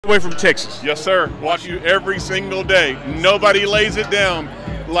Away from Texas. Yes, sir. Watch you every single day. Nobody lays it down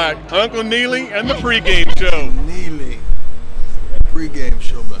like Uncle Neely and the pregame show. Neely, pregame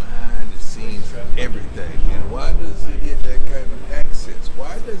show behind the scenes of everything. And why does he get that kind of access?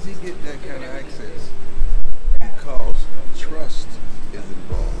 Why does he get that kind of access? Because trust is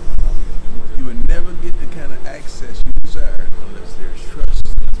involved. You would never get the kind of access you desire unless there's trust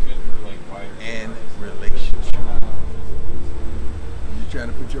and relationship. You're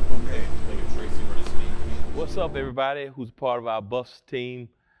trying to put your up on game. What's up, everybody who's part of our Buffs team?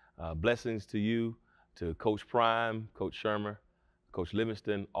 Blessings to you, to Coach Prime, Coach Shermer, Coach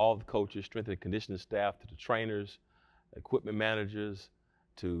Livingston, all the coaches, strength and conditioning staff, to the trainers, equipment managers,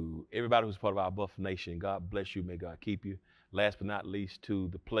 to everybody who's part of our Buff Nation. God bless you. May God keep you. Last but not least, to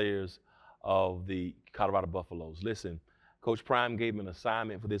the players of the Colorado Buffaloes. Listen, Coach Prime gave me an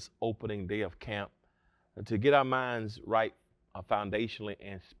assignment for this opening day of camp to get our minds right foundationally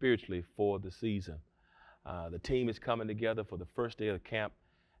and spiritually for the season. The team is coming together for the first day of camp,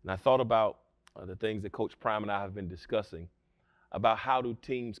 and I thought about the things that Coach Prime and I have been discussing about how do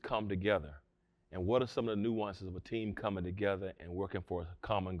teams come together and what are some of the nuances of a team coming together and working for a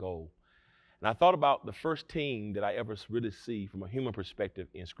common goal. And I thought about the first team that I ever really see from a human perspective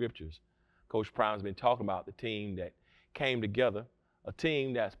in scriptures. Coach Prime's been talking about the team that came together, a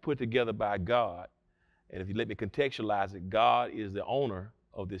team that's put together by God. And if you let me contextualize it, God is the owner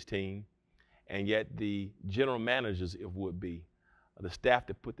of this team, and yet the general managers, if would be, the staff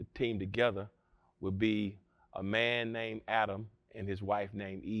that put the team together would be a man named Adam and his wife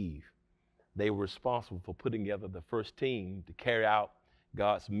named Eve. They were responsible for putting together the first team to carry out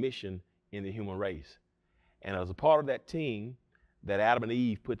God's mission in the human race. And as a part of that team that Adam and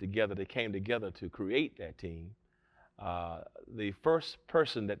Eve put together, they came together to create that team. The first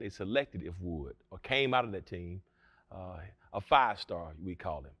person that they selected, if would, or came out of that team, a five-star, we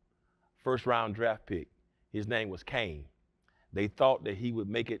call him, first-round draft pick. His name was Cain. They thought that he would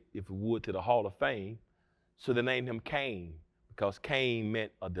make it, if it would, to the Hall of Fame, so they named him Cain because Cain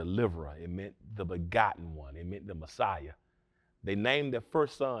meant a deliverer. It meant the begotten one. It meant the Messiah. They named their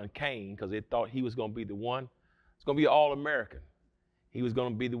first son Cain because they thought he was going to be the one. It's going to be All-American. He was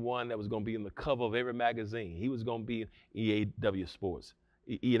going to be the one that was going to be in the cover of every magazine. He was going to be in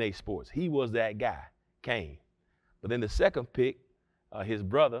ENA Sports. He was that guy, Cain. But then the second pick, his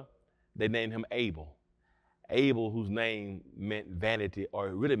brother, they named him Abel. Abel, whose name meant vanity, or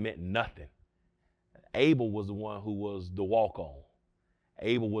it really meant nothing. Abel was the one who was the walk-on.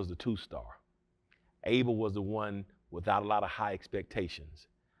 Abel was the two-star. Abel was the one without a lot of high expectations.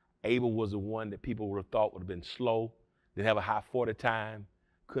 Abel was the one that people would have thought would have been slow, didn't have a high 40 time,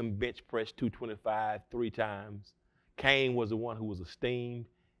 couldn't bench press 225 3 times. Cain was the one who was esteemed.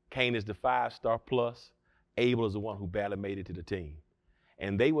 Cain is the five-star plus. Abel is the one who barely made it to the team.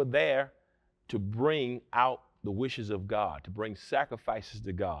 And they were there to bring out the wishes of God, to bring sacrifices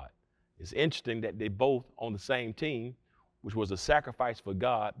to God. It's interesting that they both on the same team, which was a sacrifice for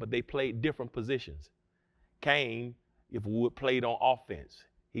God, but they played different positions. Cain, if would, played on offense.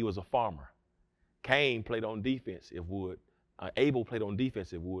 He was a farmer. Cain played on defense, if would. Abel played on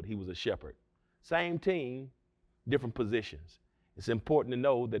defense, if would. He was a shepherd. Same team, different positions. It's important to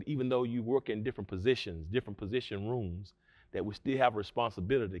know that even though you work in different positions, different position rooms, that we still have a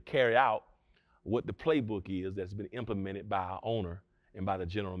responsibility to carry out what the playbook is that's been implemented by our owner and by the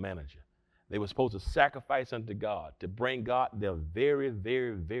general manager. They were supposed to sacrifice unto God, to bring God their very,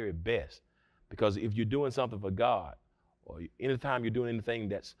 very, very best. Because if you're doing something for God, or anytime you're doing anything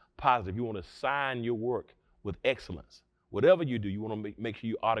that's positive, you want to sign your work with excellence. Whatever you do, you want to make sure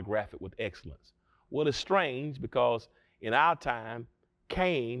you autograph it with excellence. Well, it's strange because in our time,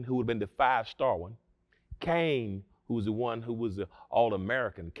 Cain, who would have been the five-star one, Cain, who was the one who was the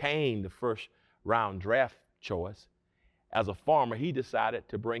All-American, Cain, the first-round draft choice, as a farmer, he decided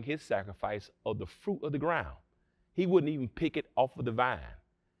to bring his sacrifice of the fruit of the ground. He wouldn't even pick it off of the vine.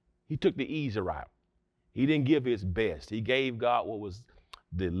 He took the easy route. He didn't give his best. He gave God what was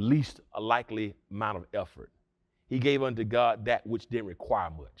the least likely amount of effort. He gave unto God that which didn't require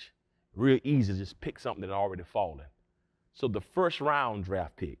much. Real easy to just pick something that had already fallen. So the first round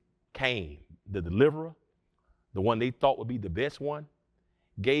draft pick, Cain, the deliverer, the one they thought would be the best one,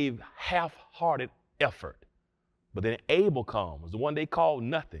 gave half-hearted effort. But then Abel comes, the one they called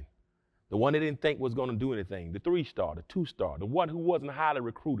nothing, the one they didn't think was going to do anything, the three-star, the two-star, the one who wasn't highly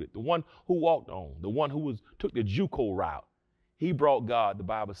recruited, the one who walked on, the one who took the JUCO route. He brought God, the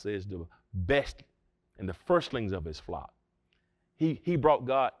Bible says, the best and the firstlings of his flock. He brought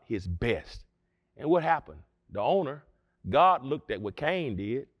God his best. And what happened? The owner, God looked at what Cain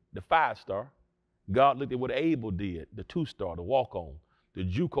did, the five-star. God looked at what Abel did, the two-star, the walk-on. the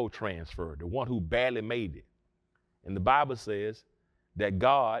JUCO transfer, the one who barely made it. And the Bible says that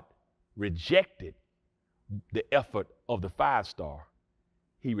God rejected the effort of the 5-star.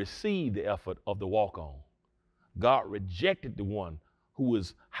 He received the effort of the walk-on. God rejected the one who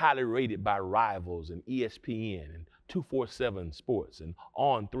was highly rated by Rivals and ESPN and 247 Sports and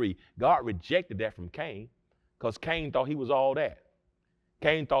On 3. God rejected that from Cain because Cain thought he was all that.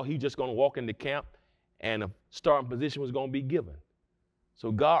 Cain thought he was just going to walk into camp and a starting position was going to be given.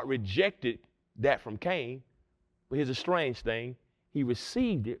 So God rejected that from Cain, but here's a strange thing. He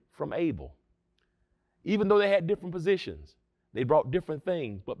received it from Abel. Even though they had different positions, they brought different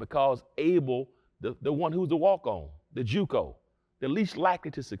things, but because Abel, the one who's the walk-on, the JUCO, the least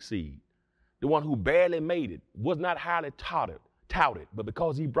likely to succeed, the one who barely made it, was not highly touted, but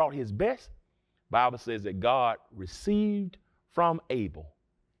because he brought his best, the Bible says that God received from Abel.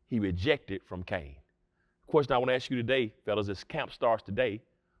 He rejected from Cain. The question I want to ask you today, fellas, as camp starts today,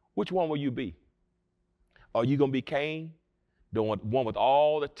 which one will you be? Are you going to be Cain, the one with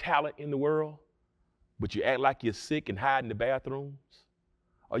all the talent in the world, but you act like you're sick and hide in the bathrooms?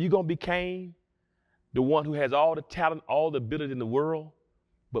 Are you going to be Cain, the one who has all the talent, all the ability in the world,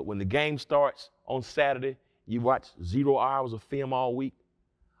 but when the game starts on Saturday, you watch 0 hours of film all week?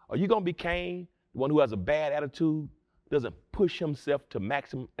 Are you going to be Cain, the one who has a bad attitude, doesn't push himself to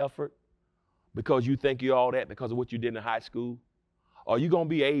maximum effort because you think you're all that because of what you did in high school? Are you going to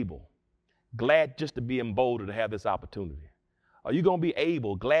be Abel, glad just to be emboldened to have this opportunity? Are you going to be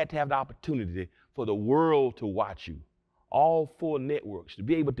Abel, glad to have the opportunity for the world to watch you, all 4 networks, to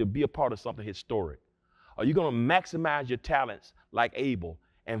be able to be a part of something historic? Are you going to maximize your talents like Abel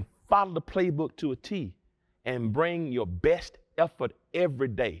and follow the playbook to a T and bring your best effort every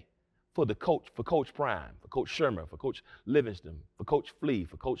day for Coach Prime, for Coach Shermer, for Coach Livingston, for Coach Flea,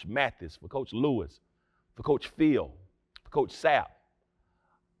 for Coach Mathis, for Coach Lewis, for Coach Phil, for Coach Sapp,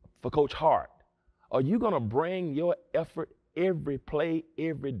 for Coach Hart? Are you going to bring your effort every play,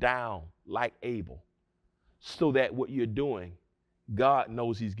 every down like Abel, so that what you're doing, God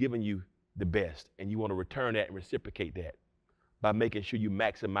knows he's giving you the best, and you want to return that and reciprocate that by making sure you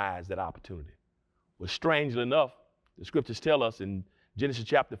maximize that opportunity? Well, strangely enough, the scriptures tell us in Genesis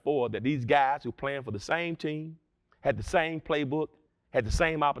chapter 4 that these guys who playing for the same team, had the same playbook, had the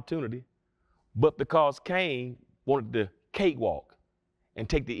same opportunity, but because Cain wanted the cakewalk and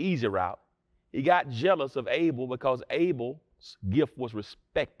take the easy route, he got jealous of Abel because Abel's gift was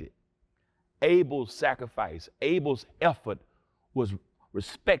respected. Abel's sacrifice, Abel's effort was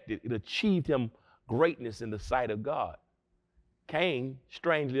respected. It achieved him greatness in the sight of God. Cain,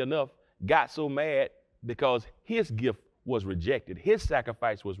 strangely enough, got so mad because his gift was rejected, his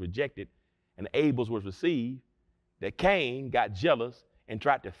sacrifice was rejected, and Abel's was received, that Cain got jealous and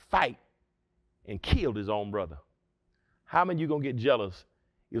tried to fight and killed his own brother. How many of you going to get jealous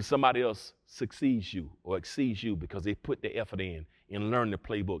if somebody else succeeds you or exceeds you because they put the effort in and learn the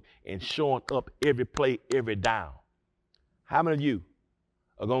playbook and showing up every play, every down? How many of you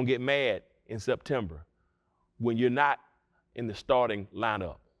are going to get mad in September when you're not in the starting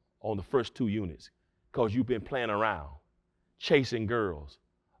lineup on the first 2 units because you've been playing around, chasing girls,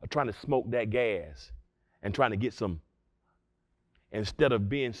 or trying to smoke that gas and trying to get some, instead of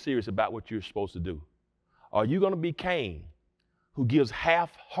being serious about what you're supposed to do? Are you going to be Cain, who gives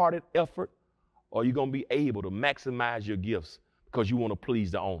half-hearted effort, or are you going to be able to maximize your gifts because you want to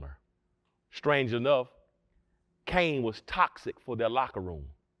please the owner? Strange enough, Cain was toxic for their locker room.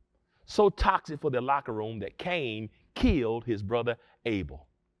 So toxic for their locker room that Cain killed his brother Abel.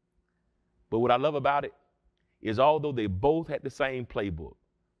 But what I love about it is although they both had the same playbook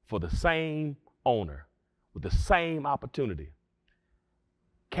for the same owner with the same opportunity,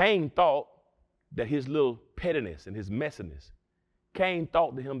 Cain thought that his little pettiness and his messiness, Cain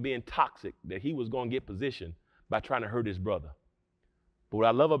thought that him being toxic, that he was going to get position by trying to hurt his brother. But what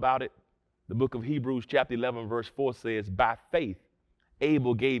I love about it, the book of Hebrews chapter 11 verse 4 says, by faith,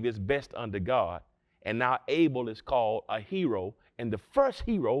 Abel gave his best unto God, and now Abel is called a hero and the first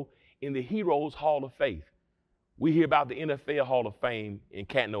hero in the Heroes Hall of Faith. We hear about the NFL Hall of Fame in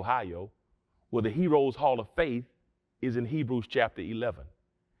Canton, Ohio. Well, the Heroes Hall of Faith is in Hebrews chapter 11.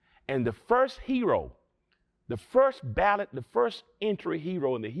 And the first hero, the first ballot, the first entry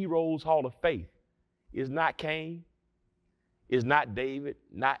hero in the Heroes Hall of Faith is not Cain, is not David,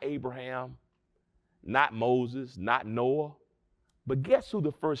 not Abraham, not Moses, not Noah. But guess who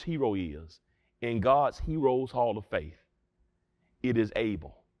the first hero is in God's Heroes Hall of Faith? It is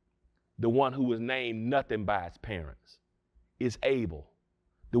Abel. The one who was named nothing by his parents is Abel.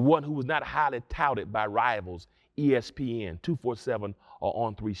 The one who was not highly touted by Rivals, ESPN, 247, or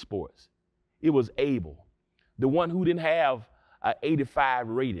On 3 Sports. It was Abel. The one who didn't have an 85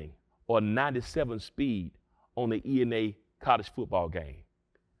 rating or 97 speed on the ENA college football game.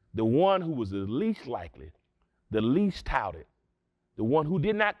 The one who was the least likely, the least touted, the one who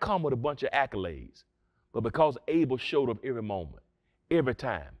did not come with a bunch of accolades, but because Abel showed up every moment, every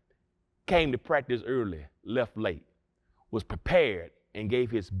time, came to practice early, left late, was prepared and gave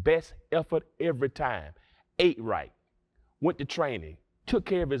his best effort every time, ate right, went to training, took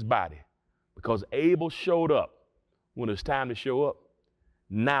care of his body, because Abel showed up when it was time to show up.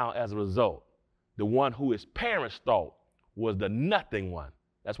 Now, as a result, the one who his parents thought was the nothing one,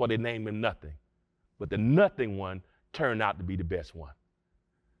 that's why they named him Nothing, but the nothing one turned out to be the best one.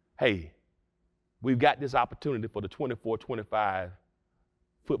 Hey, we've got this opportunity for the 24-25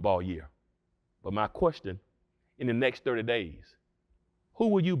 football year. But my question, in the next 30 days, who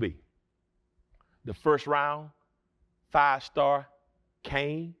will you be? The first round, 5-star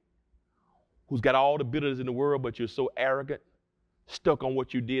Cain, who's got all the bitterness in the world, but you're so arrogant, stuck on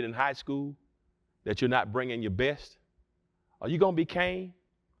what you did in high school, that you're not bringing your best? Are you going to be Cain,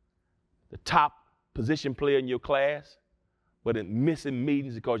 the top position player in your class, but in missing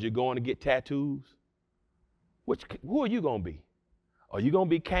meetings because you're going to get tattoos? Who are you going to be? Are you going to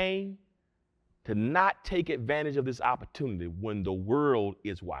be Cain, to not take advantage of this opportunity when the world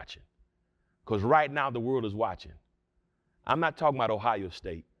is watching? Because right now the world is watching. I'm not talking about Ohio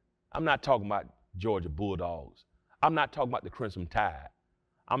State. I'm not talking about Georgia Bulldogs. I'm not talking about the Crimson Tide.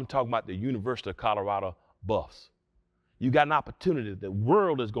 I'm talking about the University of Colorado Buffs. You got an opportunity. The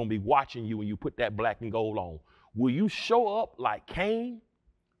world is going to be watching you when you put that black and gold on. Will you show up like Cain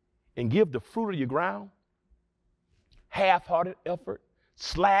and give the fruit of your ground? Half-hearted effort,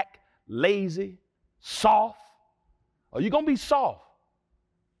 slack, lazy, soft? Are you going to be soft?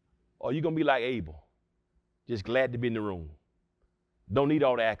 Or are you going to be like Abel, just glad to be in the room? Don't need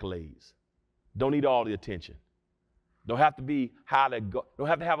all the accolades. Don't need all the attention. Don't have to be don't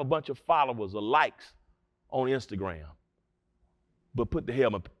have to have a bunch of followers or likes on Instagram. But put the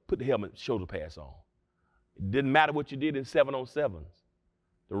helmet shoulder pads on. It didn't matter what you did in 7-on-7s.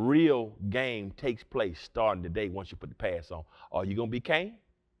 The real game takes place starting today once you put the pads on. Are you going to be Cain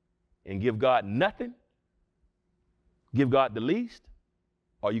and give God nothing? Give God the least?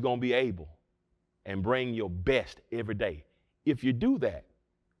 Or are you going to be Abel and bring your best every day? If you do that,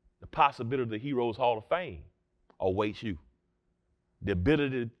 the possibility of the Heroes Hall of Fame awaits you. The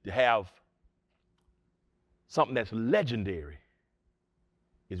ability to have something that's legendary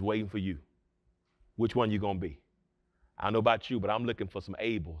is waiting for you. Which one you going to be? I don't know about you, but I'm looking for some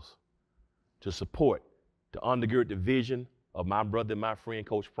Abels to support, to undergird the vision of my brother and my friend,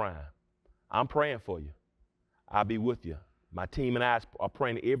 Coach Prime. I'm praying for you. I'll be with you. My team and I are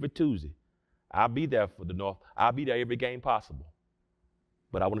praying every Tuesday. I'll be there for the North. I'll be there every game possible.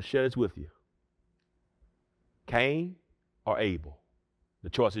 But I want to share this with you. Cain or Abel? The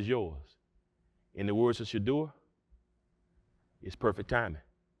choice is yours. In the words of Shadur, it's perfect timing.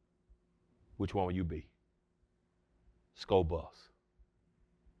 Which one will you be? Skull Bus.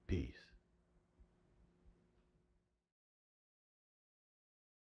 Peace.